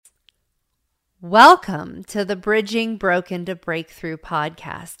Welcome to the Bridging Broken to Breakthrough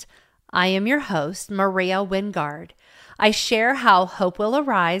podcast. I am your host, Maria Wingard. I share how hope will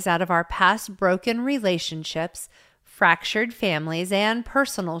arise out of our past broken relationships, fractured families, and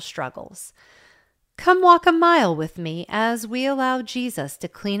personal struggles. Come walk a mile with me as we allow Jesus to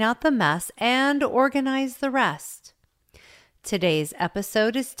clean out the mess and organize the rest. Today's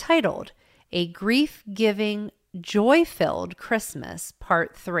episode is titled, A Grief-Giving, Joy-Filled Christmas,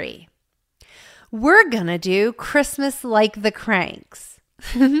 Part 3. We're gonna do Christmas like the Cranks.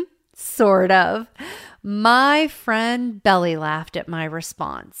 Sort of. My friend belly laughed at my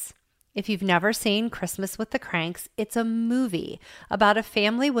response. If you've never seen Christmas with the Cranks, it's a movie about a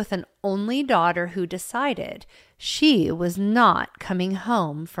family with an only daughter who decided she was not coming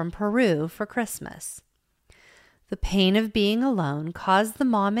home from Peru for Christmas. The pain of being alone caused the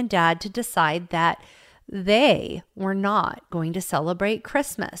mom and dad to decide that they were not going to celebrate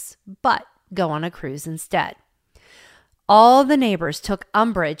Christmas, but go on a cruise instead. All the neighbors took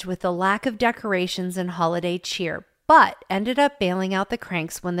umbrage with the lack of decorations and holiday cheer, but ended up bailing out the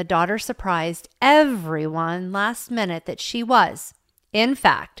Cranks when the daughter surprised everyone last minute that she was, in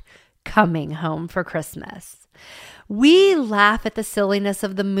fact, coming home for Christmas. We laugh at the silliness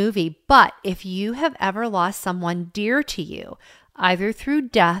of the movie, but if you have ever lost someone dear to you, either through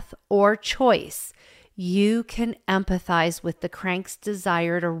death or choice, you can empathize with the Cranks'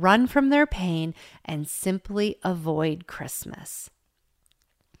 desire to run from their pain and simply avoid Christmas.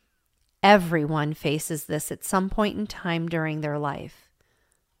 Everyone faces this at some point in time during their life.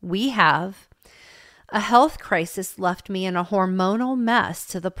 We have. A health crisis left me in a hormonal mess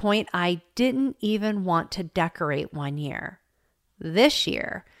to the point I didn't even want to decorate one year. This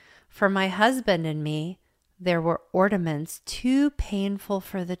year, for my husband and me, there were ornaments too painful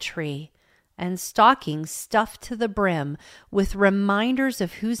for the tree, and stockings stuffed to the brim with reminders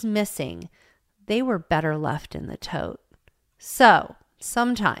of who's missing. They were better left in the tote. So,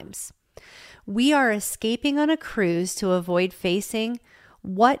 sometimes we are escaping on a cruise to avoid facing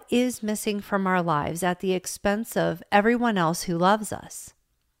what is missing from our lives at the expense of everyone else who loves us.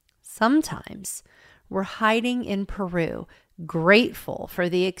 Sometimes we're hiding in Peru, grateful for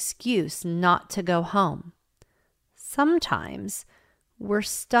the excuse not to go home. Sometimes we're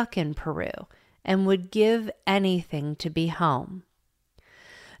stuck in Peru and would give anything to be home.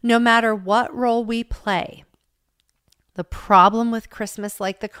 No matter what role we play, the problem with Christmas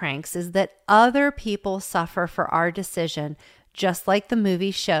like the Cranks is that other people suffer for our decision, just like the movie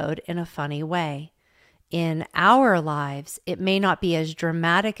showed in a funny way. In our lives, it may not be as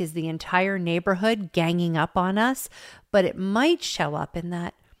dramatic as the entire neighborhood ganging up on us, but it might show up in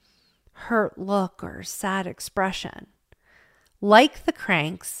that hurt look or sad expression. Like the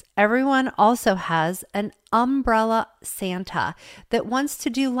Cranks, everyone also has an umbrella Santa that wants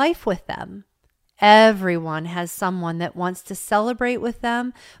to do life with them. Everyone has someone that wants to celebrate with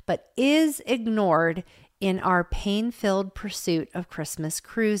them, but is ignored in our pain-filled pursuit of Christmas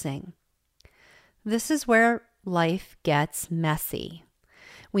cruising. This is where life gets messy.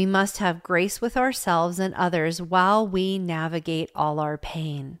 We must have grace with ourselves and others while we navigate all our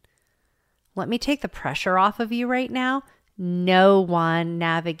pain. Let me take the pressure off of you right now. No one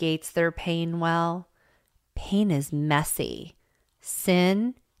navigates their pain well. Pain is messy.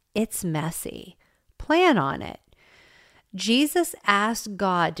 Sin, it's messy. Plan on it. Jesus asked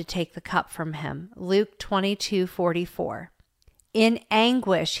God to take the cup from him, Luke 22:44. In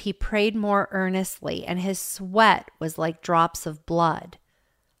anguish, he prayed more earnestly, and his sweat was like drops of blood.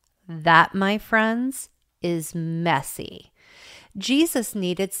 That, my friends, is messy. Jesus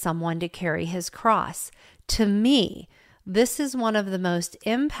needed someone to carry his cross. To me, this is one of the most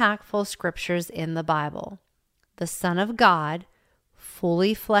impactful scriptures in the Bible. The Son of God,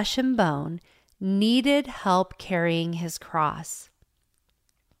 fully flesh and bone, needed help carrying his cross.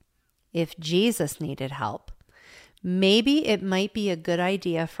 If Jesus needed help, maybe it might be a good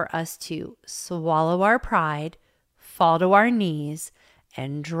idea for us to swallow our pride, fall to our knees,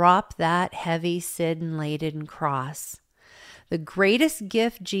 and drop that heavy sin-laden cross. The greatest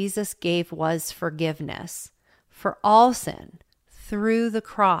gift Jesus gave was forgiveness for all sin through the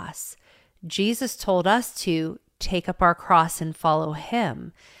cross. Jesus told us to take up our cross and follow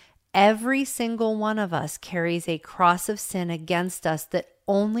him. Every single one of us carries a cross of sin against us that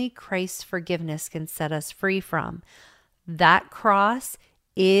only Christ's forgiveness can set us free from. That cross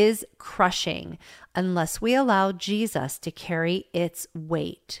is crushing unless we allow Jesus to carry its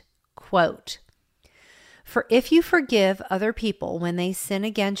weight. Quote, "For if you forgive other people when they sin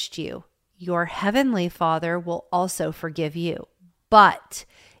against you, your heavenly Father will also forgive you. But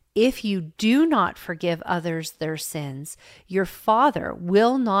if you do not forgive others their sins, your Father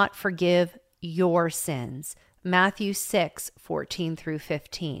will not forgive your sins. Matthew 6:14 through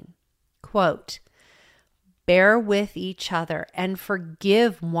 15. Quote, bear with each other and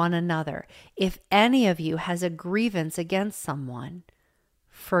forgive one another. If any of you has a grievance against someone,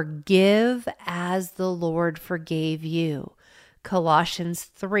 forgive as the Lord forgave you. Colossians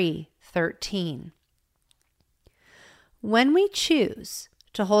 3:13. When we choose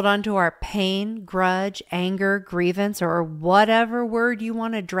to hold on to our pain, grudge, anger, grievance, or whatever word you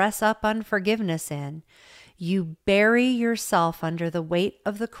want to dress up unforgiveness in, you bury yourself under the weight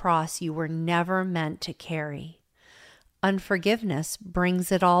of the cross you were never meant to carry. Unforgiveness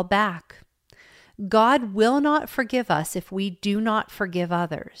brings it all back. God will not forgive us if we do not forgive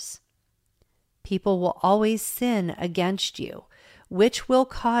others. People will always sin against you, which will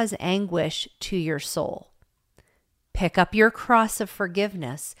cause anguish to your soul. Pick up your cross of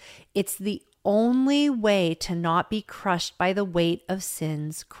forgiveness. It's the only way to not be crushed by the weight of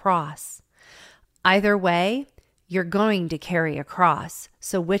sin's cross. Either way, you're going to carry a cross.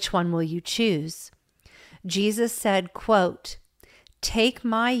 So which one will you choose? Jesus said, quote, take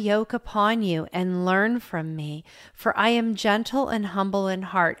my yoke upon you and learn from me, for I am gentle and humble in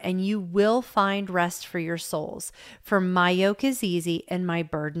heart, and you will find rest for your souls. For my yoke is easy and my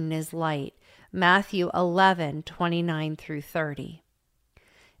burden is light. Matthew 11:29 through 30.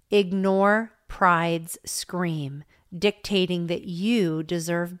 Ignore pride's scream, dictating that you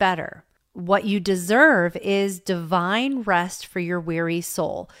deserve better. What you deserve is divine rest for your weary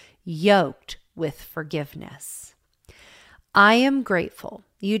soul, yoked with forgiveness. I am grateful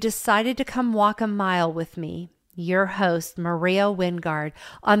you decided to come walk a mile with me, your host, Maria Wingard,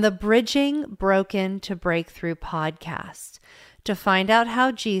 on the Bridging Broken to Breakthrough podcast. To find out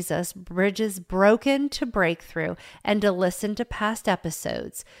how Jesus bridges broken to breakthrough and to listen to past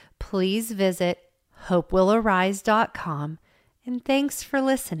episodes, please visit hopewillarise.com. And thanks for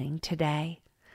listening today.